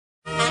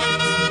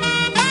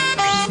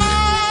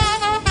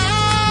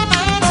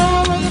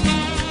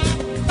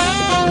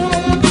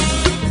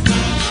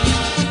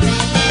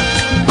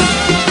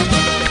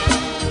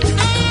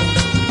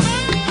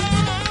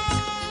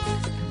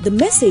The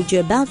message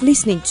you're about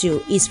listening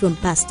to is from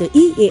Pastor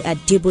E.A.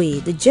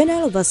 Adeboye, the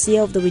General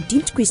Overseer of the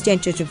Redeemed Christian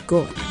Church of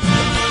God.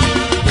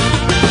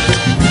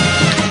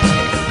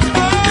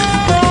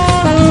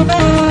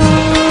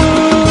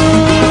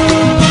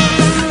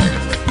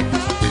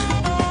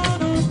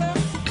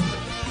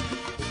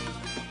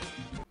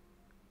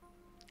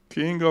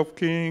 King of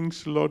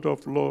kings, Lord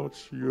of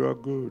lords, you are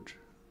good.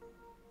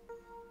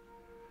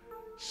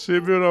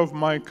 Savior of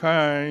my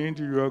kind,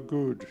 you are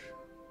good.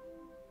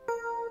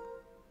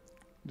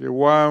 The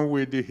one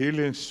with the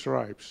healing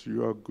stripes,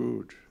 you are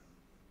good.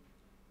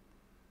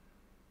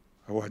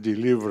 Our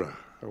deliverer,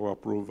 our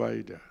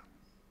provider,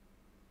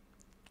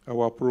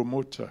 our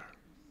promoter,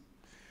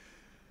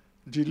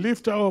 the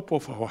lifter up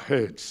of our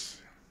heads,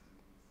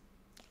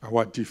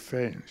 our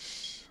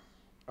defense,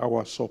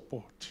 our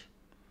support,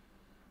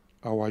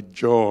 our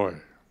joy,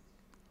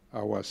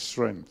 our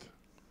strength,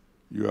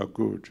 you are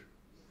good.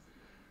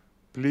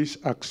 Please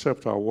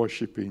accept our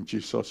worship in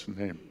Jesus'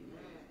 name.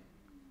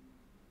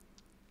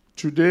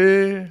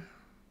 Today,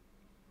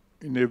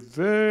 in a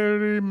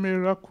very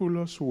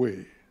miraculous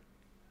way,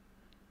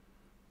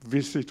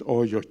 visit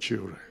all your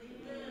children.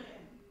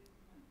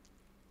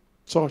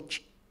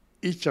 Touch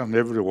each and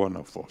every one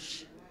of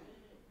us.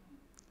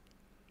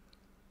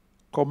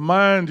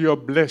 Command your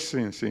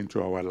blessings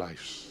into our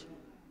lives.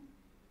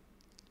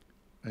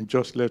 And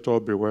just let all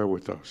be well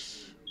with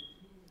us.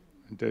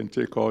 And then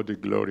take all the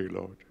glory,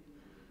 Lord.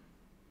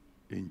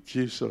 In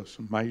Jesus'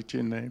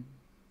 mighty name,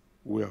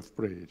 we have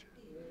prayed.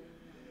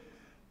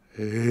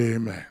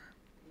 Amen.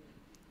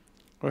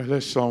 Well,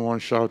 let someone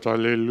shout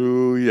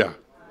hallelujah.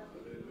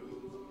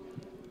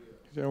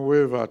 Then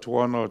wave at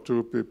one or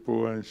two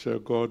people and say,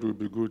 God will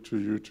be good to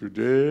you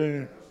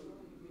today.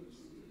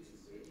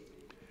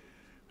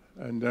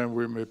 And then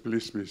we may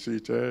please be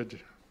seated.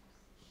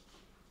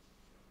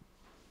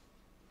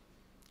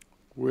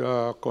 We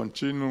are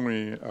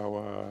continuing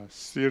our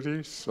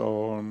series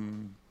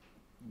on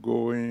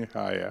going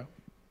higher.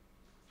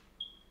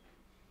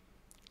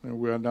 And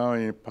we are now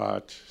in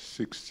part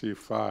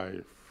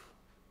 65.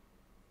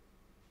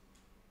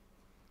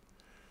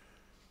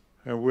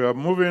 And we are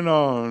moving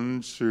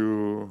on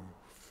to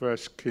 1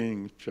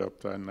 Kings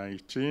chapter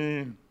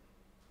 19,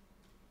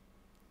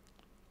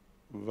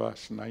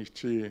 verse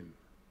 19.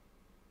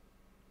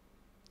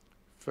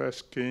 1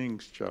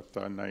 Kings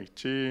chapter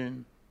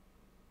 19,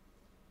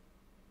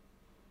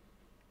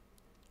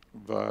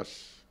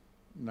 verse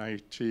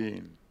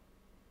 19.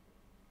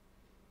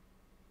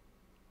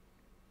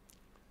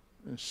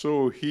 And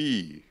so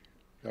he,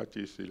 that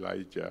is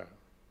Elijah,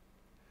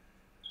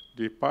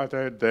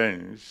 departed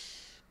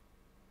thence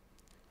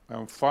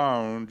and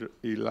found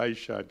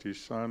Elisha, the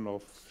son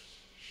of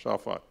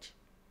Shaphat,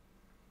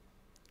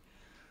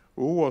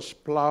 who was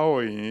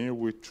plowing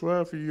with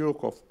 12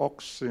 yoke of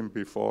oxen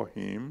before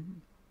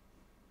him,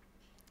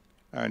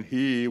 and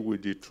he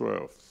with the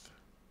 12th.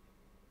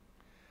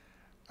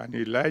 And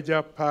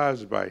Elijah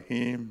passed by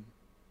him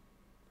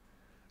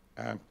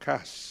and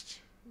cast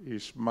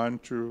his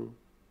mantle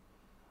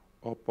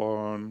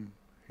upon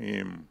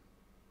him.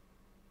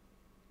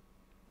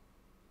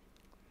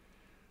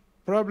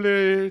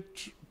 Probably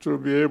to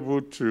be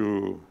able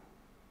to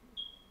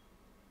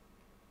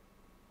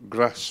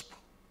grasp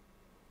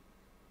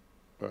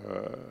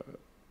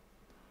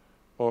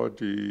all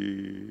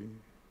the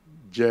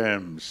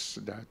gems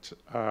that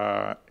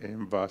are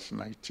in verse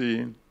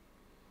 19,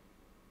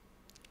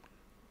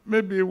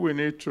 maybe we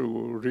need to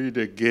read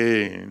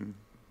again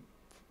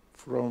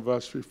from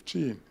verse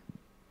 15.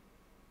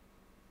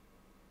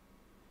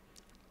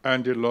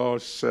 And the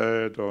Lord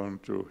said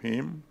unto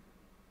him,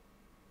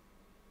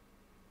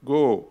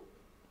 Go,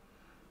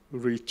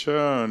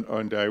 return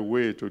on thy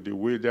way to the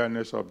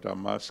wilderness of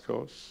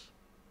Damascus,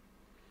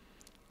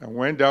 and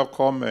when thou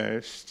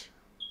comest,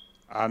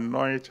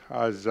 anoint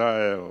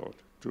Hazael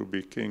to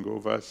be king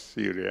over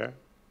Syria,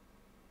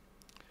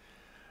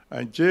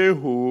 and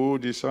Jehu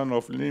the son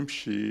of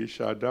Nimshi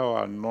shalt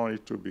thou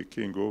anoint to be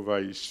king over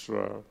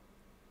Israel.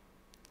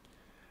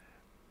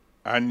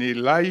 And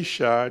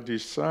Elisha the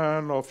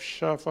son of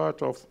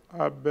Shaphat of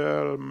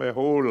Abel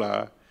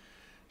Meholah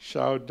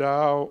shalt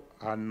thou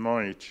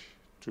anoint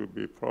to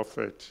be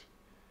prophet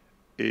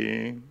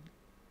in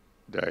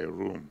thy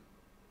room.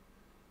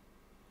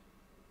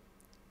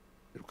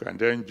 You can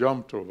then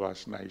jump to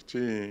verse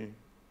 19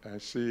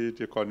 and see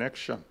the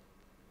connection.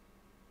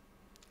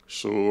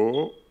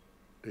 So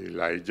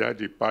Elijah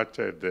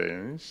departed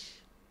thence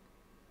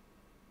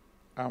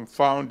and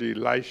found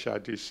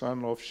Elisha the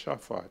son of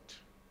Shaphat,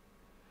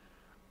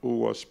 who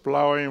was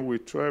plowing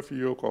with 12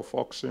 yoke of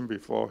oxen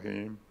before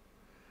him,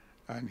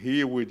 and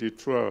he with the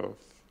 12th.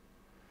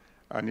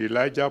 And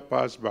Elijah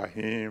passed by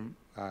him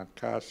and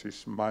cast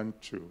his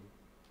mantle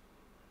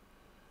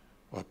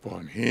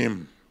upon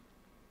him.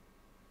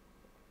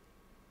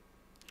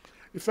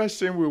 The first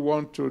thing we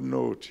want to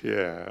note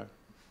here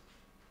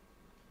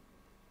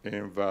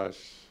in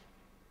verse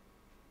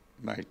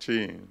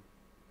 19,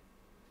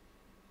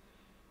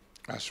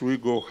 as we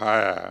go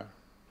higher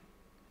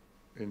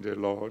in the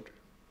Lord,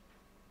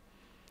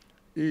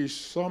 is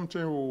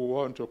something we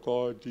want to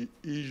call the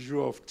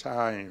issue of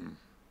time.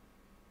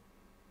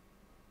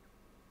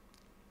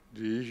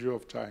 The issue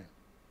of time.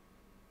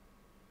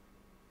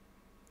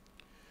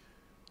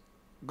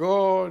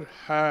 God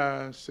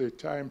has a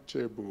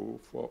timetable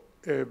for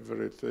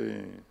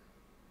everything.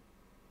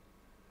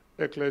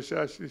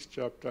 Ecclesiastes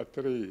chapter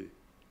 3,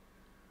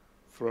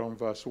 from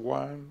verse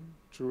 1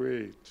 to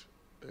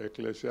 8.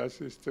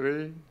 Ecclesiastes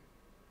 3,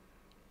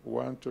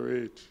 1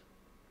 to 8.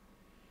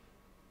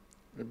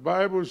 The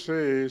Bible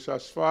says,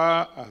 as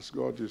far as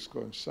God is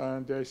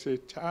concerned, there's a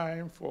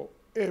time for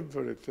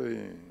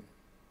everything.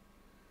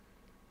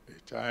 A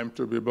time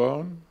to be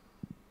born,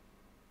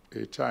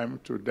 a time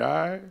to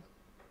die,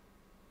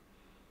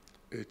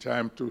 a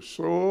time to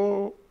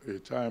sow, a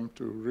time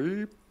to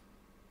reap,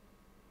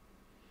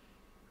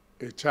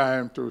 a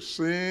time to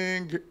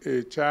sing,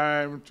 a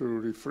time to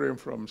refrain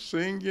from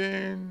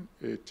singing,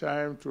 a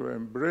time to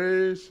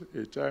embrace,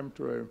 a time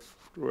to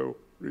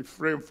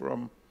refrain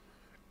from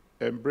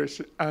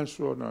embracing, and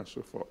so on and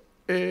so forth.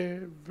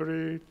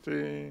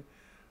 Everything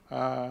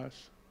has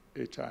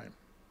a time.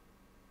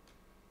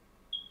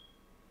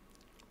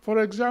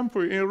 For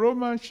example, in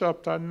Romans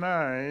chapter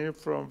 9,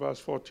 from verse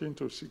 14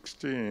 to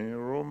 16,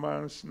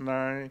 Romans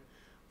 9,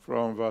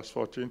 from verse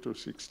 14 to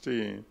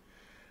 16,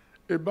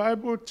 the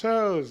Bible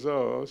tells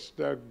us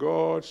that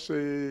God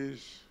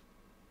says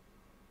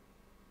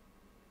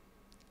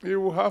He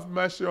will have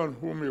mercy on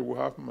whom He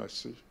will have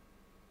mercy,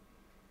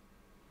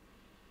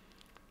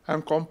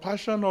 and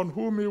compassion on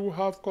whom He will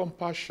have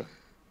compassion.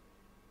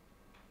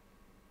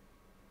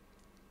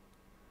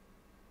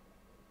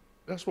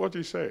 That's what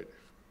He said.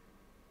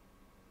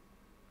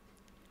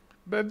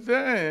 But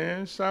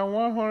then, Psalm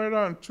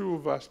 102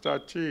 verse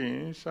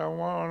 13, Psalm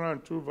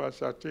 102 verse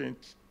 13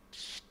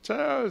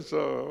 tells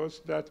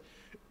us that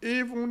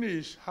even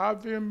He's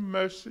having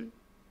mercy,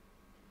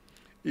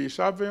 He's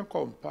having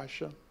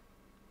compassion,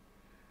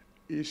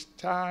 is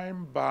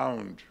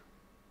time-bound.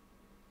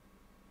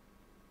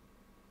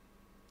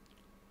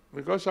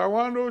 Because Psalm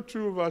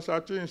 102 verse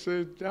 13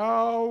 says,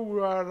 Thou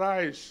will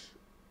arise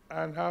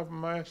and have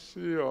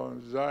mercy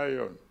on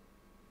Zion.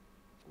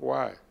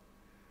 Why?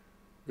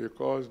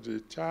 Because the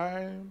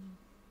time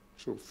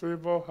to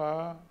favor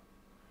her,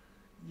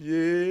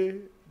 yea,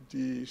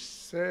 the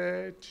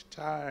set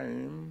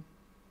time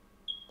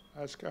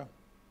has come.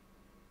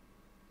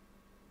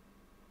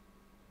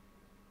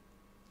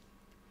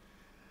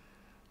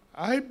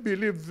 I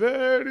believe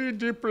very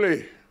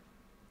deeply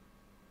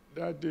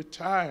that the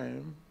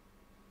time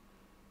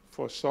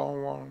for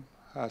someone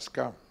has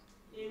come.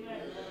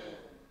 Amen.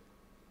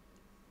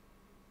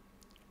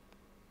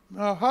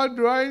 Now, how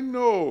do I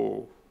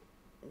know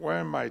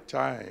when my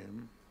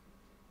time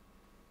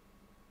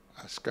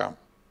has come?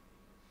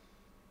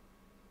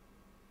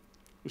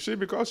 You see,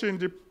 because in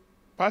the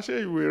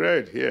passage we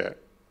read here,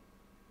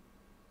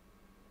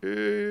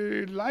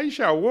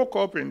 Elisha woke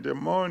up in the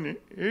morning.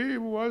 He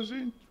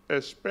wasn't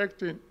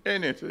expecting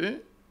anything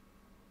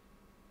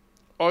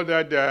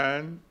other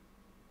than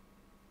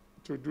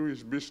to do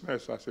his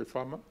business as a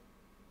farmer.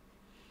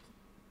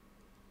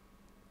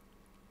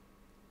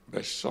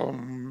 But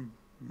some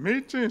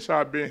meetings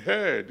have been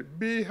held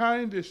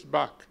behind his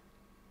back.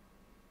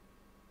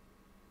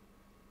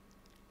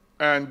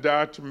 And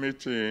that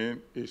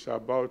meeting is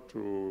about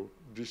to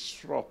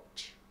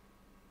disrupt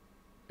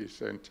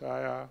his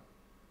entire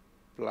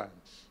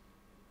plans.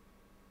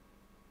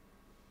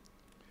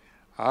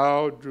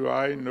 How do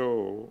I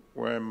know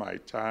when my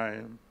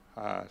time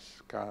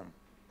has come?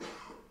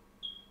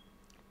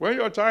 When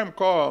your time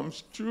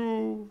comes,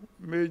 two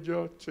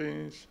major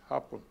things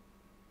happen.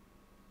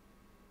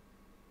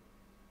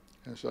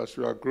 And so as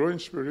you are growing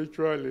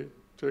spiritually,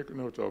 take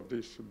note of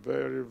these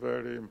very,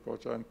 very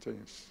important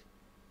things.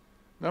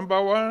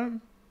 Number one,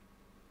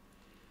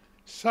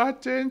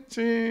 certain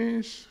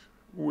things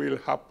will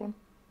happen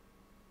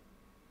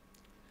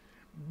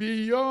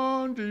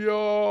beyond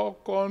your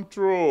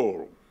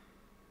control.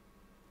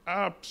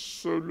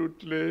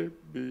 Absolutely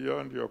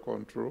beyond your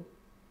control.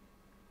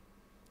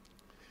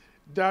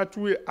 That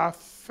will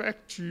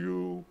affect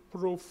you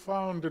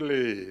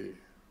profoundly.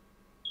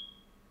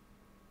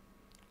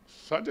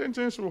 Certain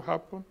things will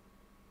happen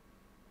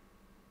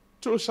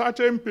to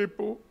certain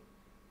people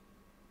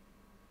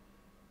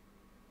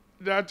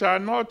that are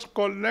not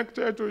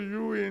connected to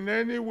you in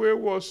any way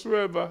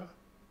whatsoever,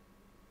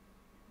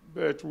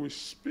 but will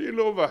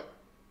spill over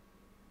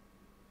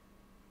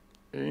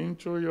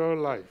into your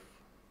life.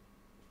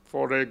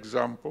 For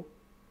example,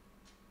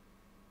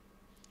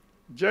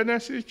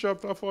 Genesis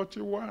chapter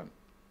 41,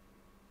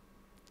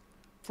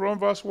 from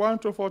verse 1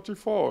 to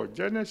 44.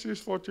 Genesis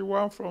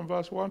 41 from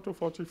verse 1 to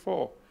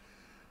 44.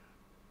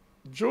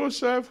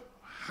 Joseph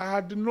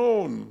had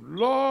known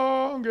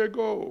long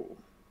ago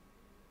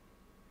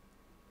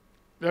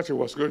that he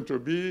was going to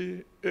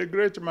be a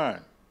great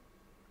man.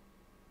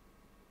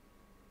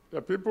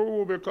 The people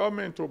will be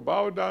coming to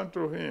bow down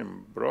to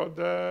him,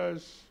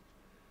 brothers,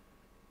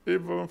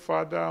 even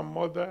father and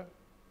mother.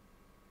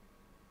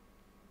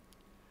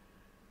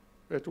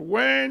 But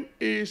when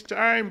his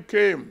time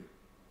came,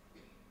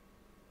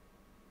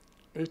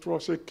 It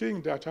was a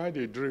king that had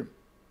a dream,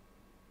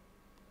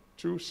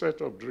 two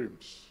sets of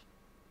dreams.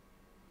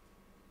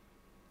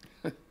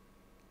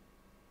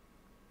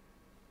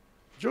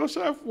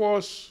 Joseph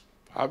was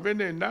having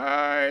a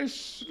nice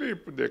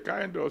sleep, the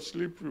kind of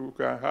sleep you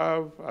can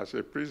have as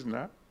a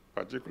prisoner,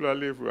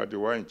 particularly if you are the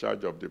one in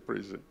charge of the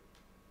prison.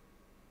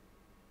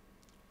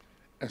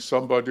 And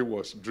somebody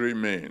was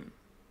dreaming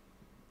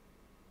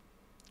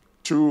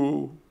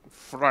two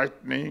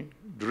frightening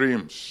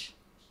dreams.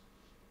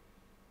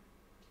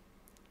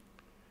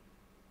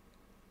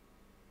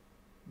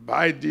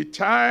 By the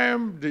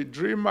time the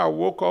dreamer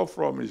woke up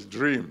from his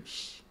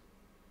dreams,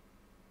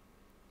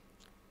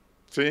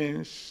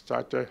 things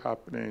started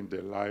happening in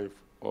the life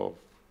of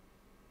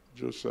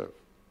Joseph.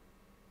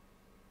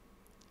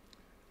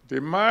 The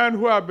man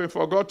who had been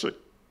forgotten,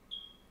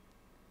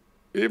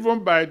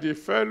 even by the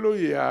fellow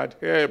he had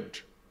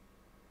helped,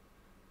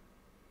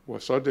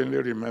 was suddenly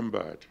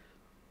remembered.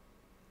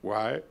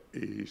 Why?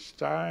 His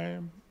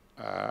time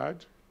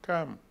had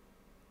come.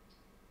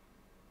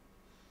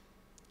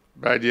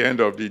 By the end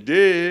of the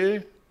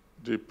day,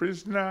 the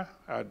prisoner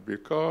had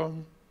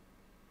become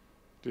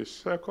the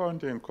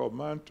second in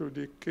command to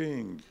the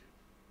king.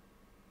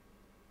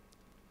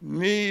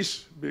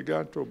 Knees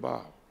began to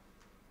bow.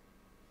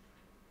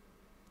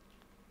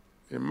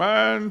 A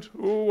man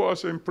who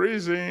was in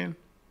prison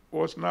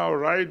was now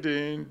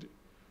riding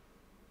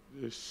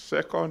the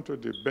second to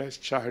the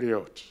best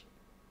chariot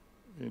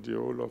in the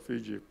whole of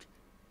Egypt.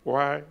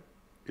 Why?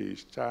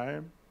 His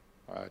time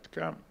had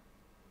come.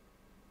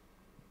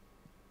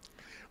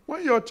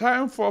 When your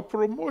time for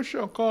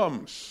promotion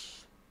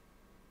comes,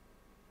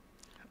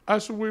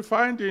 as we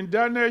find in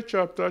Daniel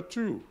chapter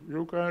 2,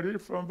 you can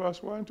read from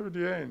verse 1 to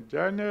the end.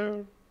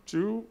 Daniel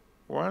 2,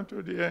 1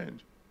 to the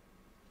end.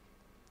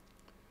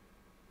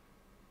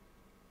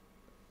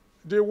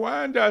 The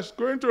one that's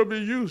going to be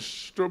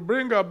used to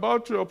bring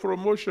about your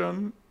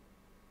promotion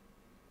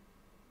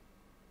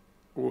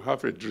will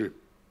have a dream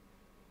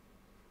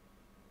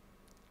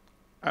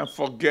and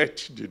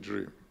forget the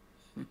dream.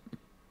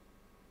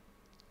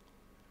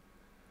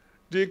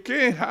 The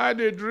king had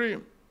a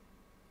dream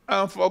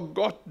and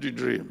forgot the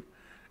dream.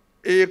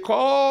 He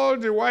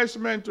called the wise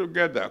men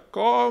together.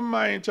 Come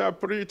and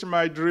interpret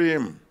my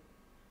dream.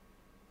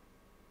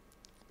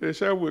 They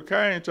said, we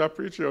can't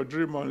interpret your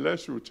dream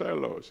unless you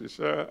tell us. He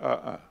said,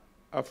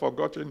 I've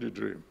forgotten the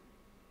dream.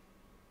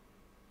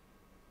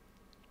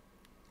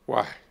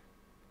 Why?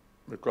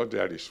 Because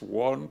there is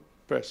one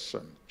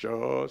person,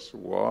 just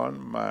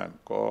one man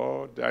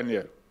called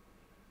Daniel.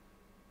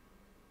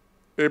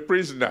 A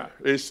prisoner,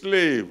 a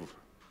slave,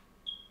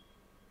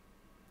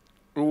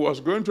 who was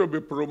going to be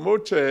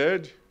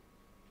promoted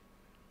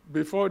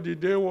before the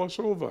day was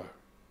over.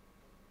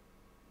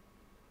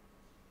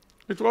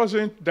 It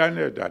wasn't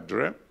Daniel that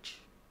dreamt.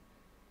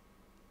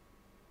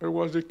 It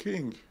was the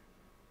king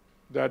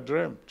that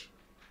dreamt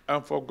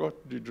and forgot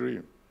the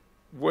dream.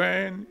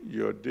 When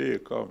your day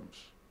comes,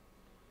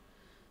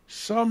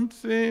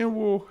 something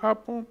will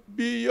happen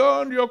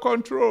beyond your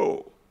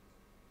control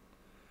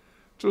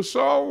to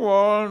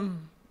someone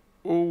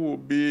who will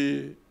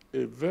be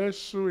a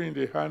vessel in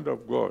the hand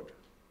of God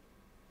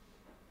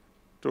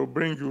to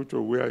bring you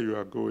to where you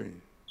are going.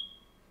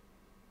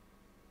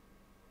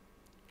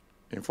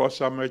 In 1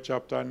 Samuel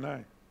chapter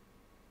 9.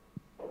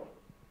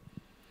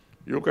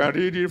 You can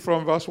read it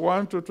from verse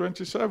 1 to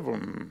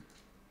 27.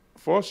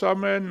 1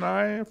 Samuel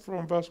 9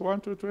 from verse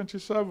 1 to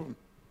 27.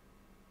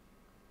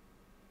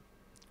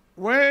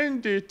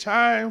 When the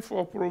time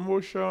for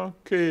promotion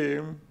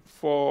came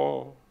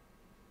for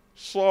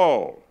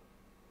Saul,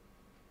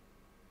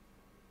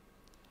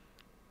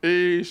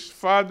 his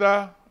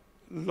father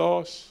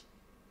lost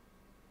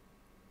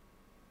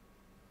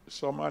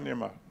some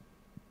animal.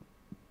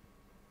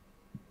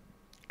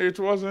 It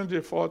wasn't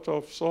the fault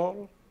of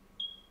Saul.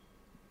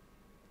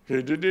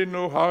 He didn't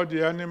know how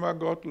the animal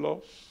got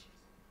lost.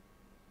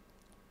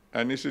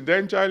 And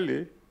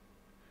incidentally,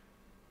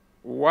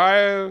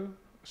 while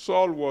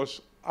Saul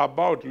was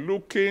about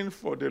looking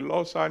for the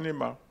lost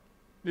animal,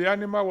 the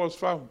animal was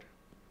found.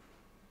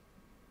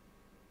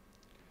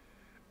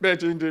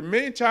 But in the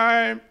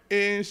meantime,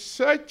 in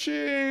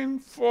searching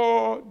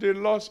for the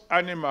lost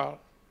animal,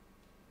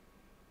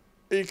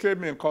 he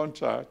came in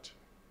contact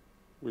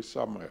with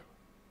Samuel,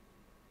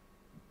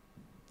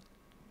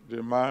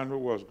 the man who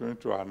was going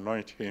to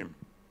anoint him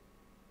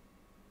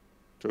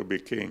to be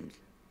king.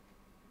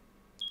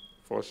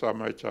 1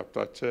 Samuel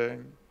chapter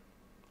 10,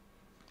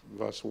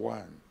 verse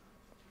 1.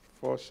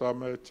 1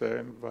 Samuel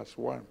 10, verse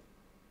 1.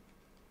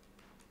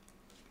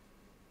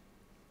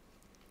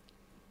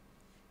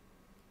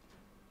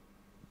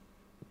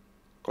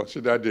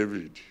 Consider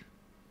David.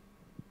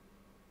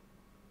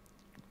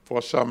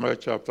 1 Samuel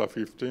chapter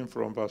 15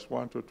 from verse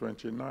 1 to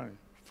 29.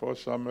 1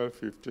 Samuel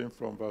 15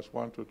 from verse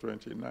 1 to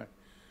 29.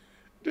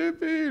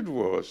 David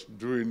was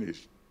doing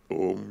his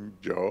own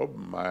job,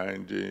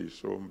 minding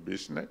his own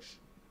business.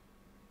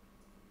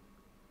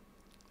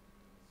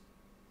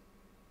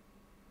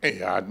 He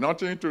had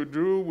nothing to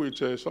do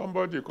with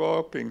somebody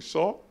called King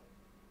Saul.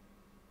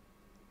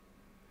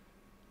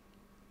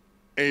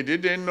 He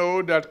didn't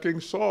know that King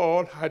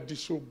Saul had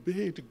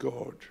disobeyed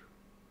God.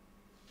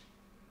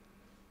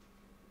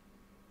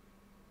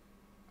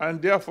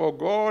 And therefore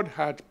God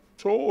had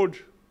told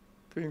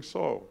King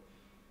Saul,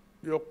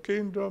 your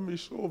kingdom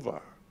is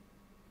over.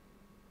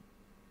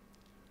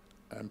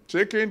 I'm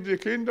taking the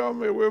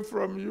kingdom away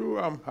from you.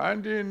 I'm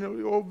handing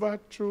it over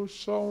to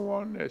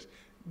someone else.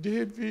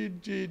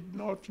 David did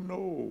not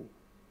know.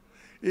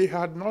 He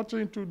had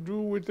nothing to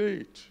do with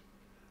it.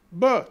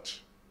 But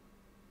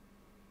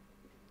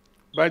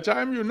by the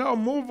time you now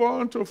move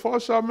on to 1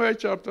 Samuel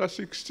chapter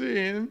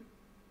 16,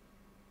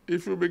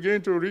 if you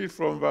begin to read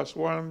from verse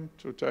 1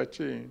 to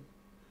 13,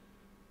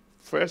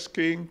 1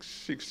 Kings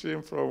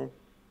 16 from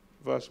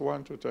verse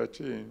 1 to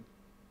 13,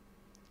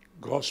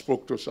 God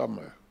spoke to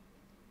Samuel.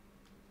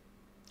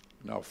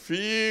 Now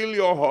fill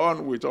your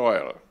horn with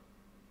oil.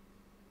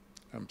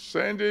 I'm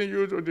sending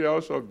you to the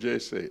house of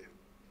Jesse.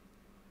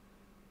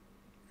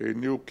 A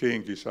new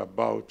king is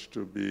about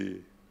to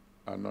be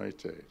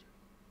anointed.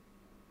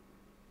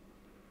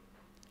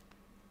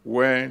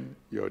 When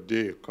your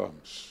day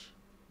comes,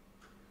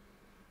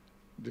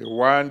 the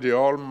one the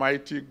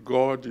Almighty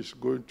God is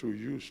going to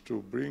use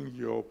to bring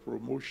your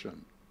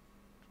promotion,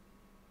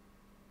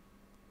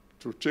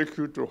 to take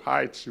you to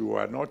heights you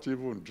are not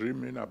even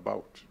dreaming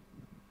about,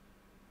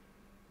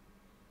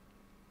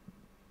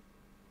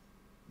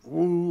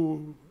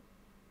 will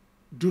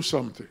do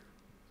something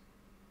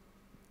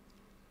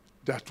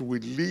that will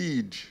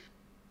lead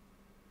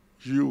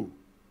you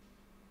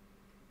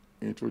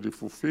into the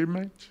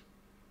fulfillment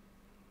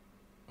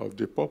of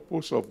the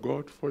purpose of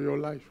God for your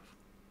life.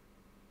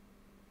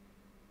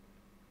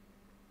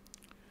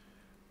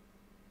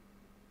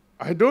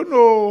 I don't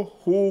know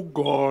who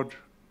God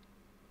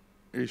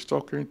is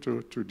talking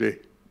to today,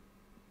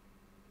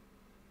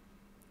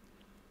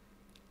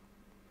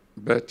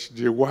 but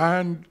the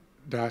one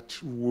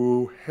that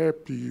will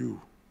help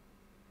you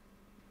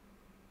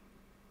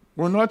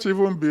will not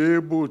even be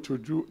able to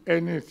do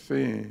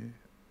anything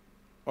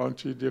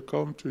until they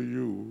come to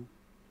you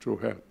to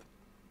help.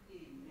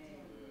 Amen.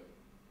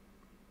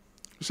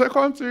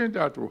 Second thing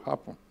that will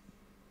happen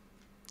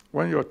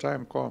when your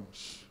time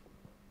comes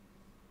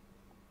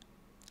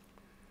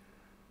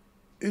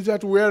is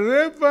that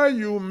wherever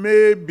you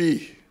may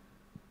be,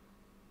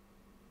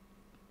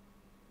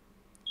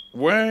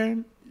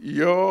 when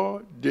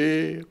your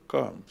day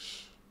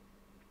comes,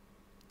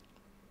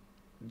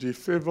 the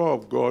favor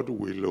of God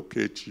will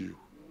locate you.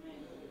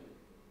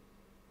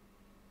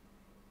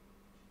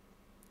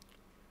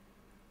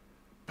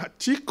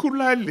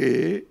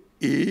 Particularly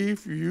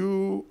if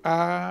you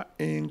are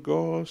in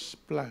God's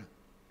plan.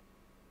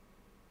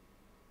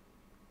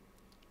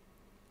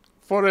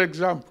 For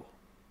example,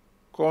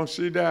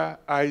 consider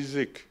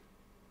Isaac.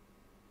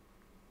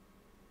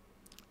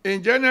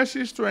 In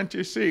Genesis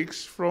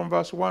 26 from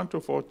verse 1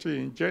 to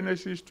 14,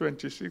 Genesis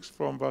 26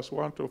 from verse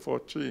 1 to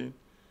 14,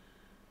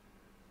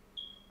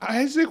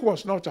 Isaac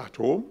was not at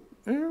home.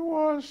 He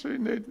was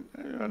in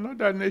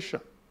another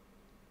nation.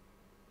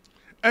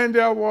 And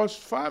there was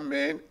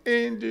famine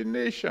in the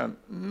nation,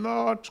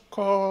 not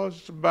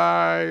caused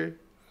by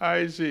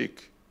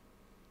Isaac.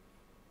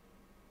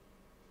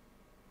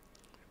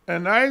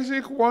 And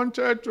Isaac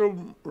wanted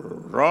to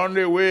run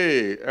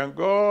away, and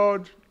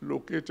God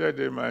located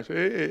him and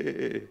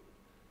said,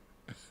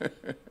 hey.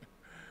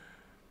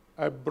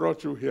 I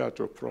brought you here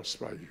to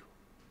prosper you.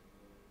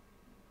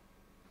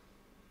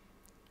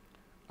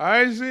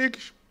 Isaac,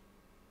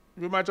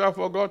 you might have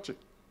forgotten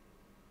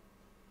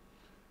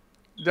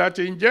that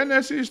in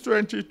Genesis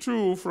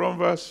 22 from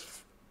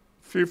verse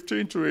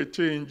 15 to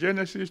 18,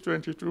 Genesis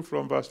 22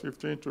 from verse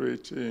 15 to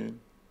 18,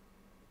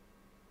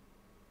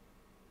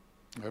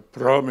 I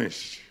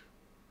promised,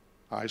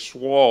 I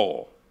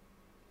swore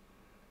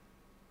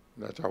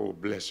that I will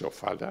bless your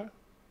father,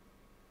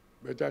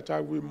 but that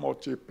I will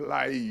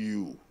multiply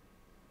you.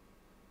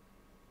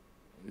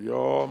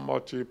 Your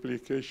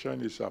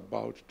multiplication is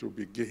about to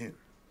begin.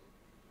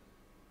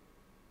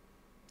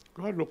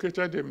 God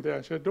located him there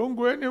and said, don't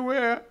go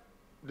anywhere.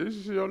 This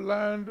is your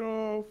land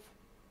of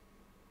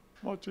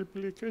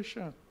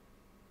multiplication.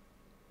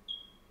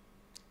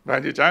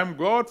 By the time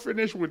God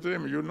finished with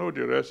him, you know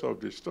the rest of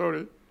the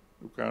story.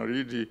 You can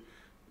read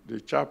the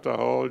chapter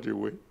all the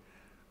way.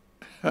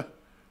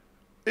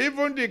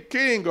 Even the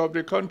king of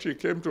the country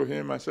came to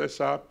him and said,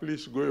 sir,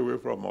 please go away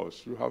from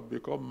us. You have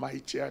become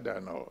mightier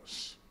than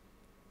us.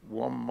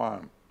 One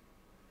man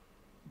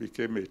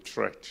became a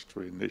threat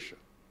to a nation.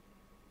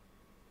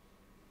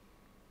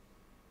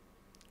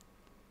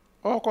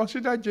 Or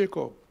consider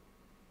Jacob.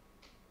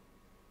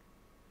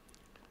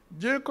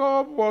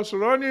 Jacob was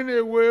running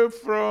away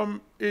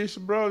from his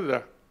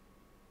brother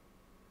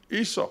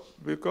Esau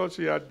because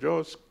he had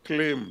just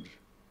claimed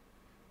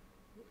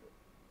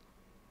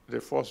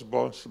the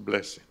firstborn's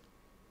blessing.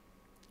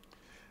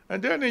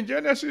 And then in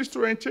Genesis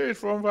 28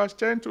 from verse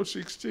 10 to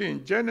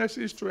 16,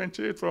 Genesis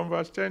 28 from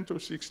verse 10 to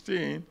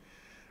 16,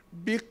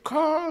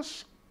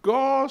 because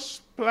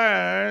God's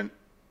plan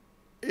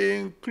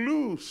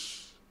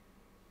includes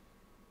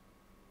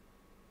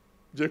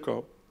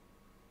Jacob,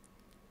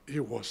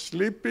 he was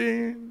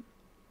sleeping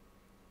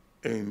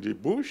in the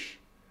bush,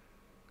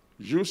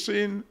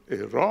 using a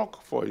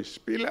rock for his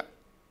pillar.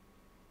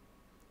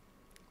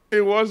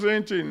 It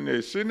wasn't in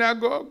a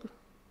synagogue.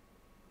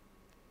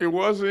 It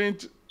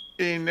wasn't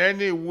in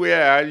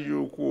anywhere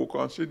you could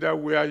consider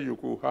where you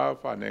could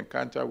have an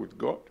encounter with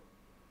God.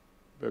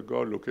 But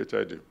God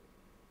located him.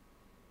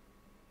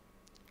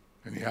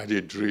 And he had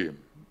a dream.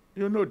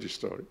 You know the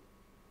story.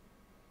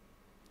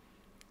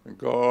 And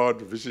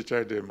God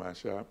visited him and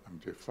said, I'm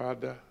the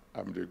Father,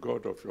 I'm the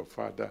God of your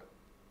father,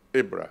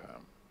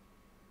 Abraham.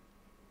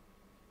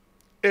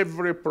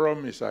 Every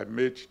promise I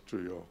made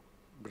to your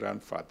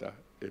grandfather,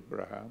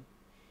 Abraham,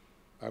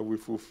 I will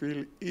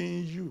fulfill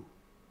in you.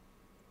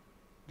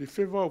 The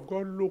favor of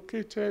God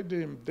located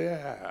him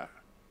there.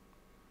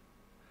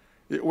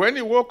 When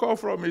he woke up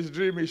from his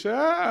dream, he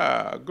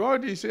said,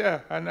 God is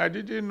here, and I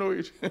didn't know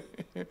it.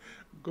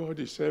 God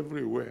is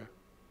everywhere.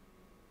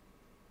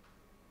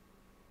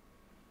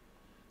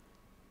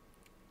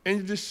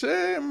 In the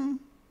same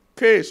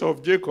case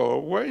of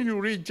Jacob, when you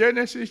read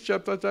Genesis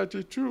chapter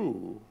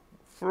 32,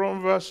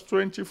 from verse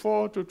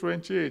 24 to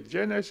 28,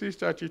 Genesis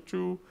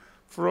 32,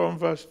 from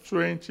verse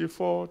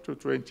 24 to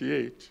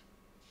 28,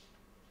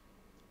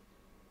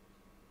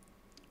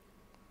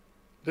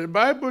 the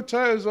Bible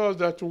tells us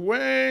that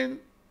when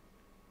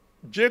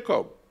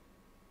Jacob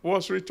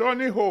was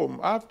returning home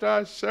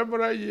after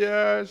several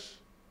years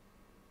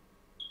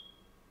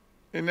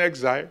in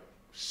exile,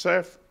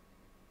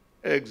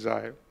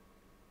 self-exile,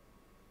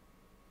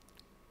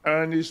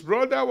 and his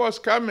brother was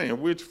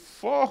coming with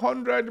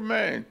 400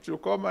 men to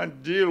come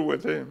and deal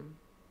with him,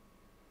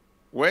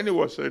 when he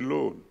was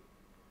alone,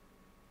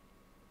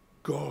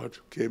 God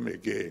came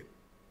again.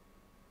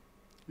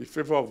 The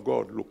favor of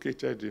God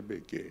located him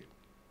again.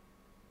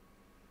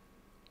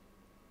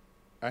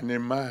 And a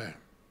man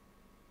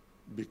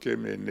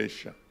became a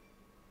nation.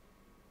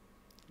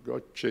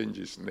 God changed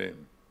his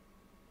name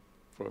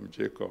from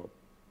Jacob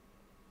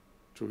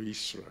to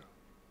Israel.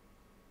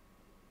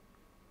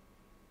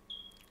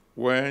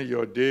 When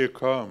your day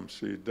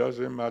comes, it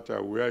doesn't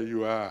matter where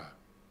you are,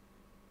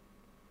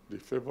 the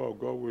favor of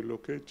God will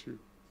locate you.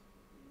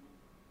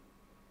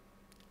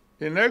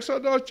 In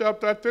Exodus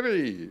chapter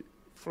 3,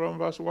 from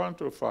verse 1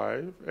 to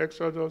 5,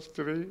 Exodus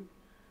 3,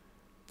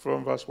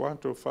 from verse 1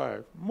 to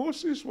 5,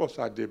 Moses was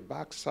at the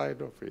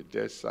backside of a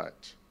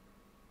desert.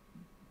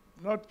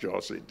 Not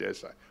just a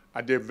desert,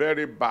 at the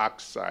very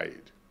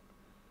backside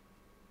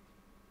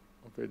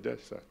of a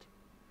desert.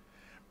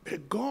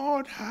 But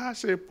God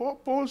has a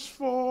purpose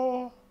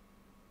for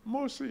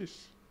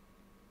Moses.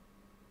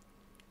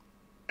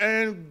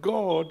 And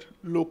God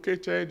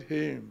located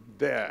him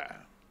there.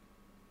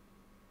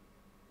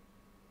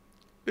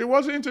 He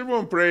wasn't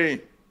even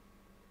praying.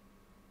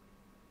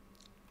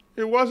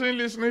 He wasn't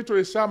listening to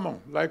a sermon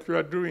like you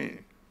are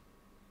doing.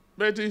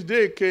 But his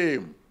day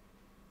came,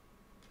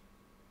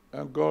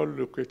 and God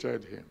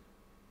located him.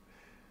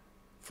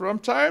 From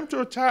time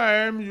to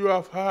time, you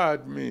have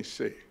heard me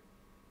say,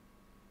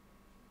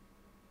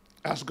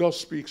 as God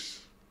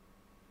speaks,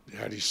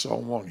 there is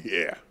someone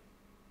here.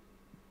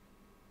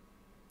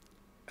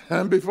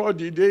 And before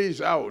the day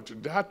is out,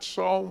 that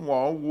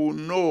someone will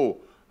know,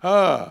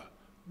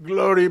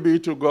 glory be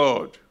to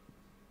God.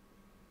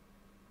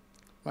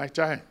 My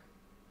time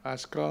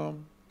has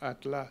come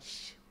at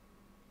last.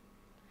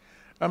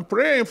 I'm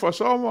praying for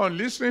someone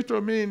listening to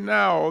me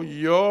now.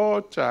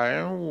 Your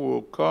time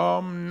will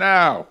come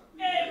now.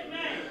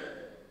 Amen.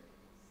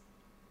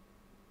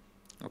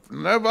 I've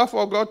never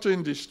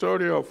forgotten the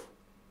story of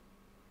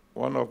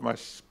one of my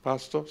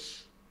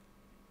pastors.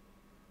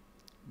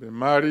 Been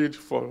married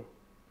for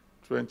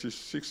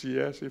 26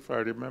 years, if I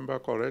remember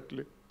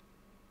correctly.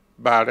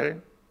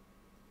 Barren.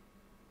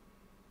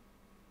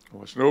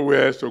 There was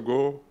nowhere else to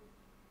go.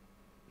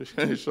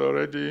 He's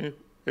already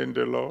in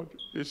the Lord.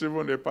 He's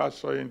even a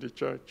pastor in the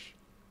church.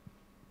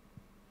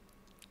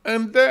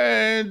 And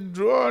then,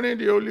 during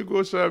the Holy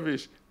Ghost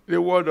service,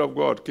 the word of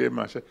God came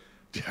and said,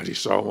 there is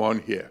someone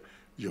here.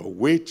 Your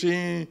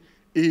waiting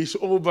is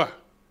over.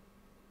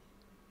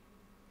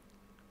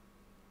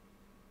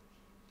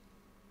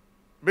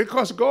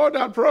 Because God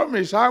had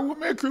promised, I will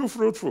make you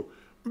fruitful.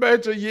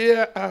 But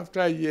year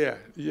after year,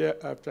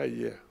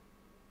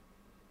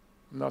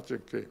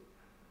 nothing came.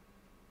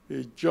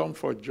 He jumped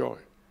for joy.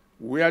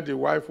 Where the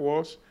wife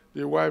was,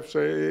 the wife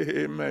said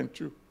amen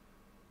too.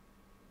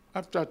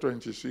 After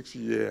 26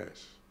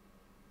 years,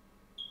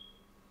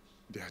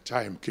 their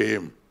time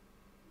came.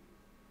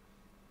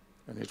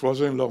 And it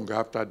wasn't long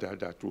after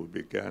that we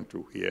began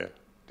to hear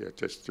their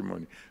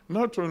testimony.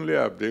 Not only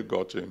have they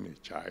gotten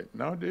a child,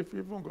 now they've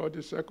even got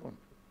a second.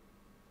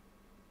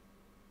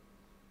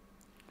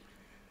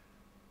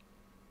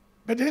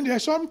 But then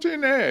there's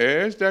something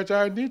else that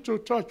I need to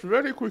touch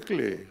very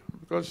quickly,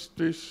 because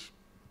this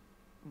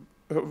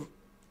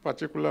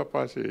particular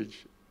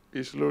passage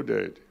is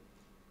loaded.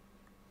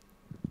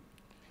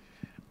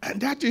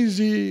 And that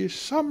is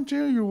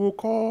something you will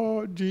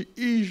call the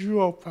issue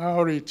of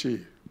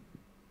priority.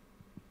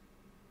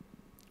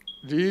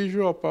 The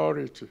issue of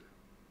priority.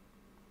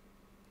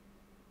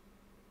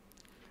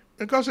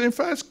 Because in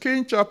 1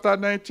 Kings chapter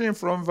 19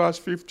 from verse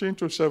 15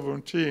 to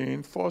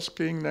 17, 1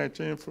 Kings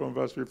 19 from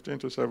verse 15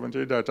 to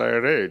 17 that I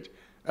read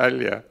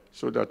earlier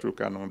so that you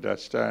can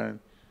understand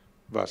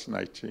verse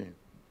 19.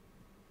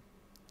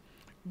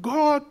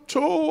 God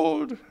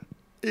told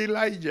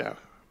Elijah,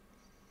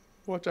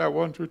 what I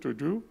want you to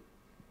do,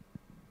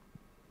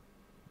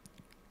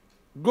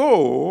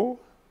 go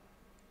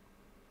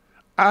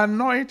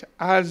anoint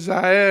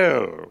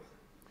Hazael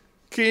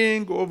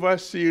king over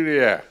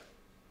Syria.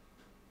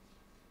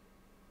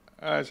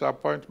 As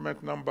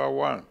appointment number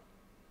 1.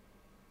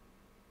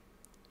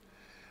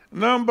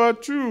 Number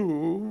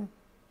 2,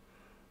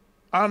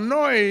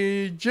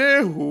 anoint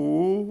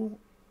Jehu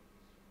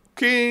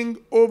king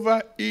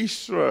over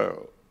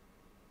Israel.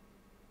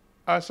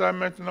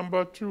 Assignment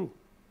number 2.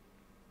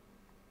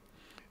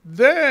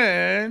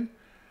 Then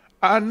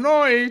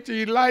anoint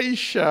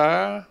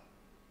Elisha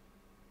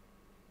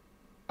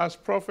as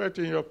prophet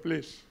in your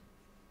place.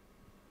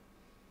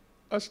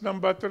 That's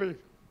number 3.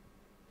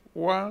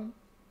 1,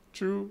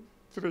 2,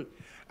 3.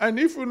 And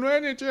if you know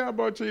anything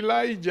about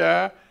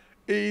Elijah,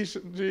 he is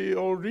the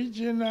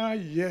original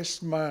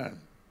yes man.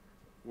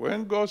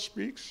 When God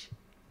speaks,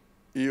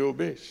 he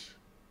obeys.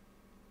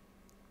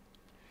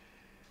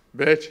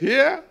 But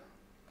here,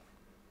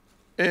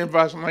 in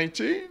verse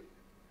 19,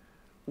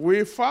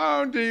 we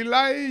found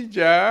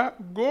Elijah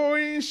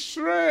going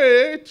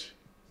straight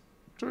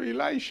to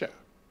Elisha.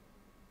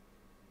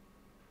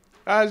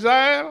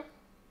 Hazael,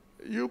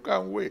 you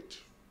can wait.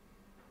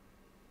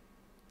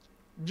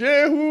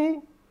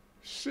 Jehu,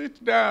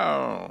 sit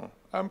down.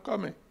 I'm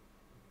coming.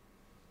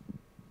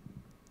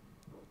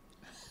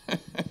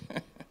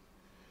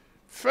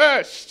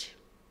 First,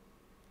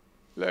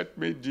 let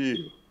me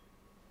deal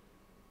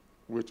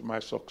with my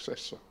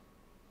successor.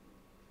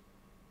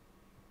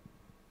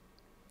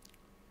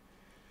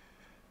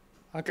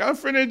 I can't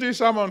finish this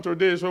sermon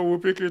today, so we'll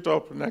pick it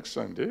up next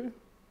Sunday.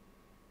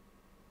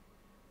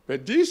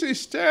 But this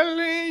is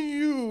telling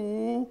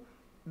you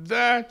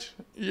that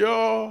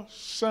your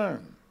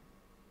son,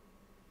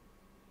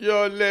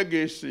 your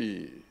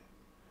legacy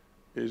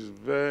is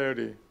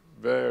very,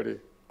 very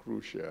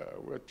crucial.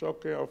 We're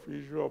talking of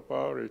issue of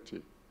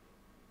priority.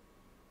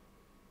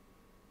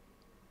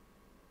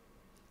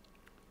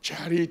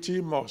 Charity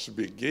must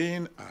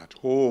begin at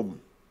home.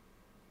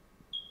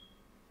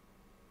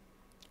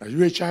 Are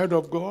you a child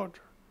of God?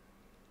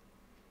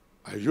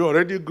 Are you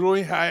already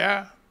growing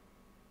higher?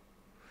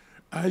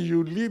 Are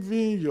you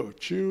leaving your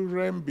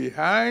children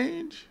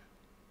behind?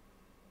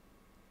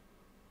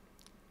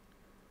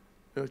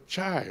 Your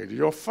child,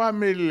 your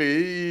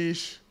family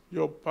is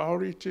your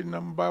priority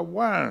number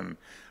 1.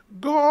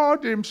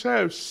 God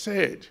himself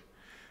said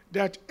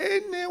that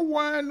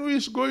anyone who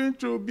is going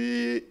to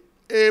be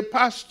a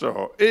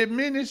pastor, a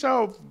minister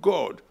of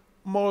God,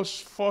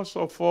 must first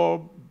of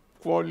all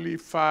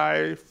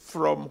qualify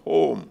from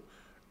home.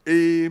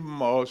 He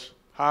must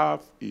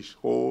have his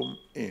home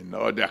in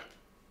order.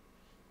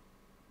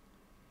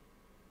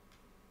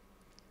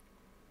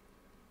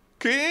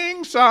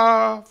 Kings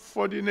are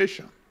for the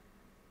nation.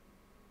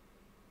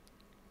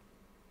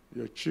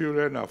 Your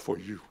children are for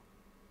you.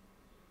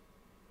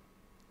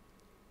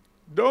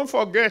 Don't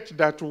forget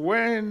that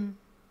when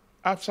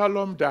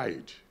Absalom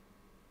died,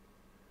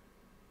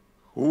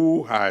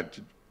 who had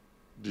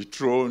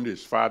dethroned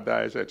his father,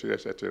 etc.,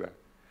 etc.,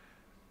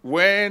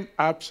 when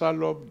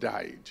Absalom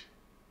died,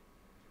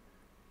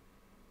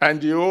 and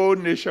the whole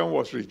nation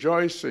was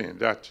rejoicing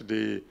that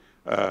the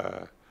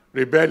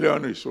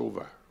rebellion is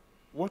over,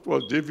 what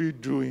was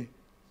David doing?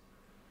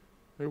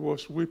 He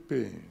was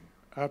weeping.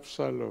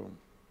 Absalom,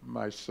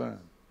 my son.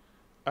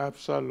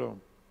 Absalom,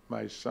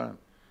 my son.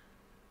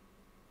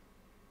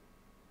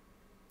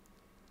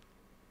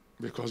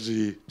 Because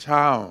the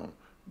town,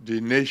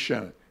 the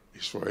nation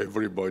is for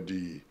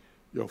everybody.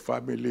 Your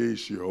family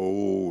is your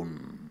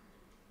own.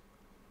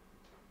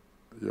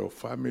 Your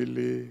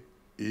family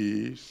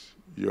is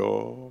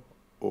your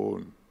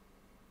own.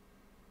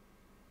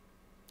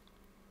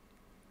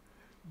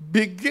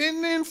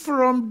 Beginning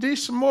from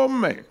this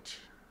moment,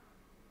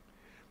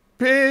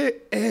 pay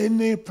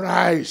any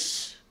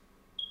price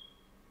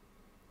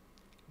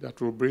that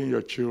will bring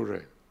your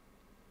children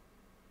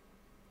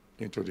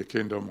into the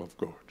kingdom of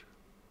God.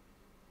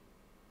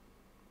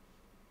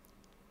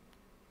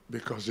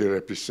 Because they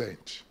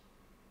represent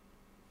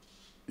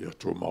your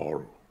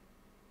tomorrow.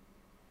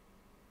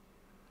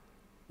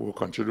 We'll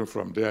continue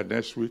from there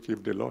next week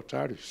if the Lord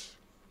tarries.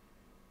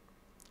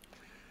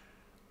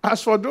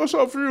 As for those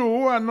of you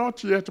who are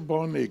not yet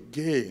born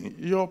again,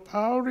 your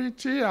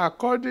priority,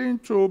 according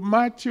to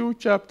Matthew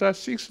chapter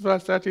 6,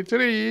 verse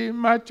 33,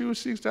 Matthew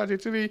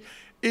 6:33,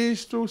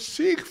 is to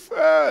seek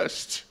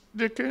first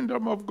the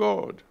kingdom of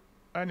God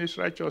and his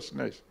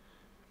righteousness.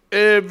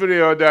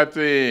 Every other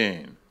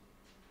thing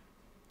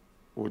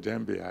will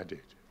then be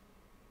added.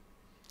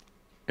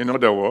 In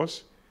other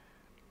words,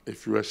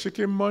 if you are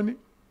seeking money,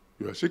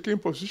 you are seeking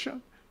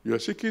position, you are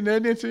seeking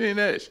anything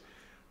else,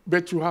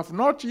 but you have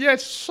not yet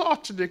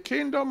sought the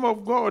kingdom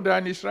of God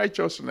and his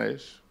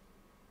righteousness,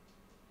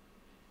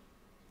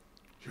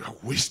 you are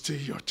wasting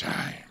your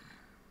time.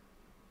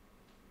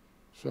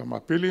 So I'm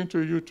appealing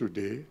to you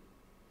today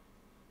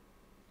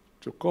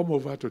to come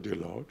over to the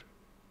Lord,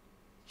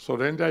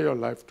 surrender your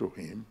life to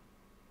Him,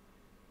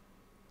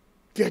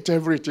 get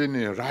everything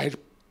in right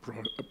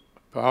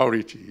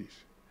priorities,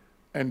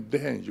 and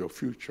then your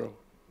future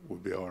will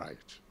be all right.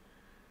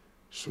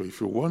 So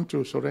if you want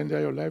to surrender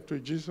your life to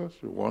Jesus,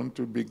 you want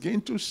to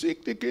begin to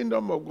seek the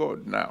kingdom of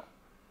God now,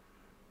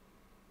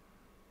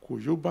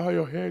 could you bow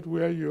your head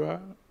where you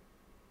are?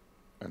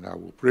 And I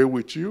will pray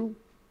with you,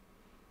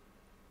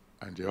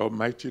 and the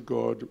Almighty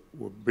God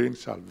will bring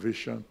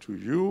salvation to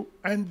you,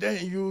 and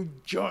then you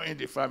join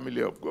the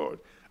family of God,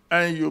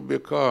 and you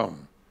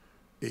become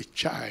a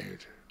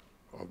child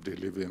of the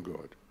living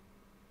God.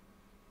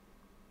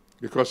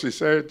 Because He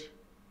said,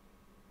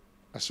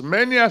 as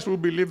many as will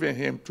believe in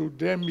Him, to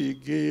them He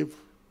gave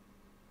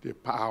the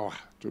power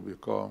to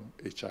become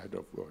a child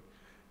of God.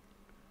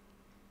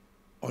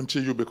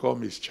 Until you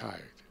become His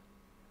child,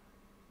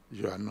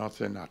 you are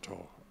nothing at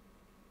all.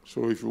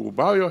 So if you will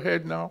bow your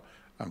head now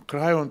and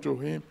cry unto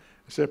Him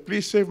and say,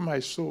 please save my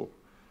soul.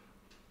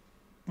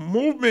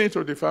 Move me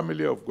into the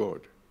family of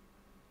God.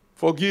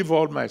 Forgive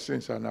all my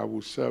sins and I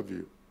will serve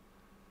you.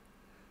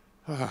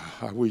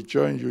 I will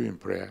join you in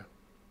prayer.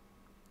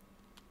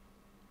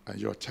 And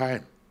your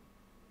time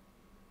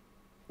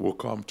will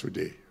come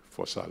today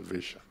for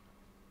salvation.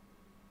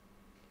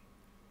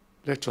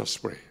 Let us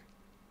pray.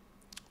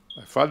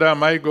 My Father,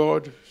 my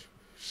God,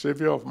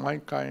 Savior of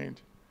mankind,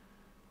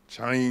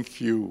 thank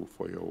you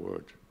for your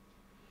word.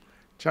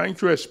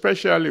 Thank you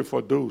especially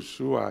for those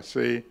who are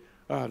saying,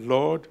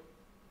 Lord,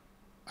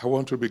 I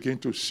want to begin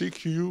to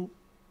seek you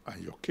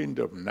and your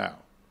kingdom now.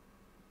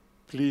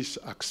 Please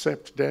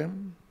accept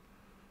them.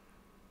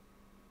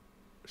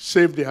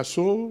 Save their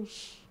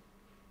souls.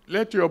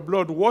 Let your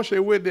blood wash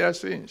away their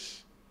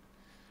sins.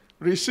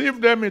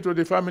 Receive them into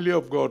the family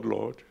of God,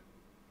 Lord.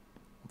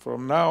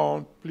 From now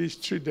on, please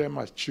treat them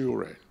as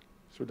children,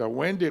 so that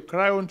when they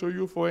cry unto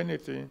you for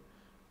anything,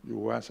 you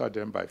will answer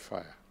them by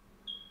fire.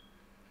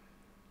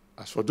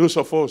 As for those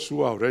of us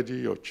who are already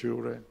your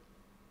children,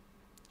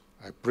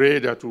 I pray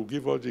that you will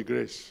give us the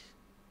grace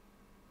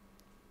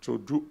to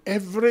do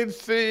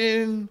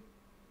everything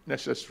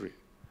necessary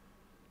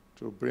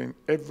to bring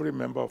every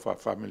member of our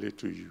family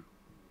to you.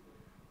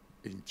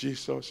 In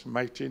Jesus'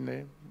 mighty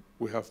name,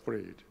 we have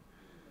prayed.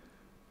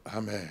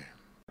 Amen.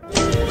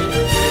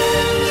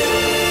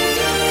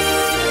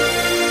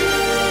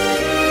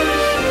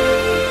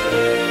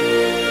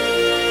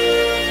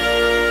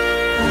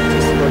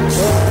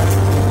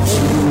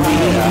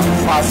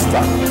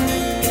 Faster.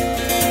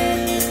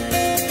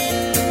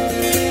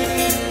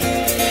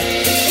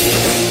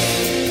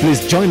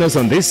 Please join us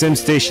on this same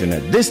station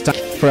at this time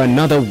for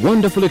another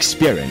wonderful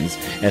experience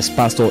as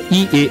Pastor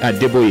E.A.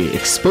 Adeboye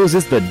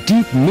exposes the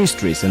deep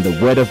mysteries in the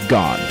Word of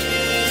God.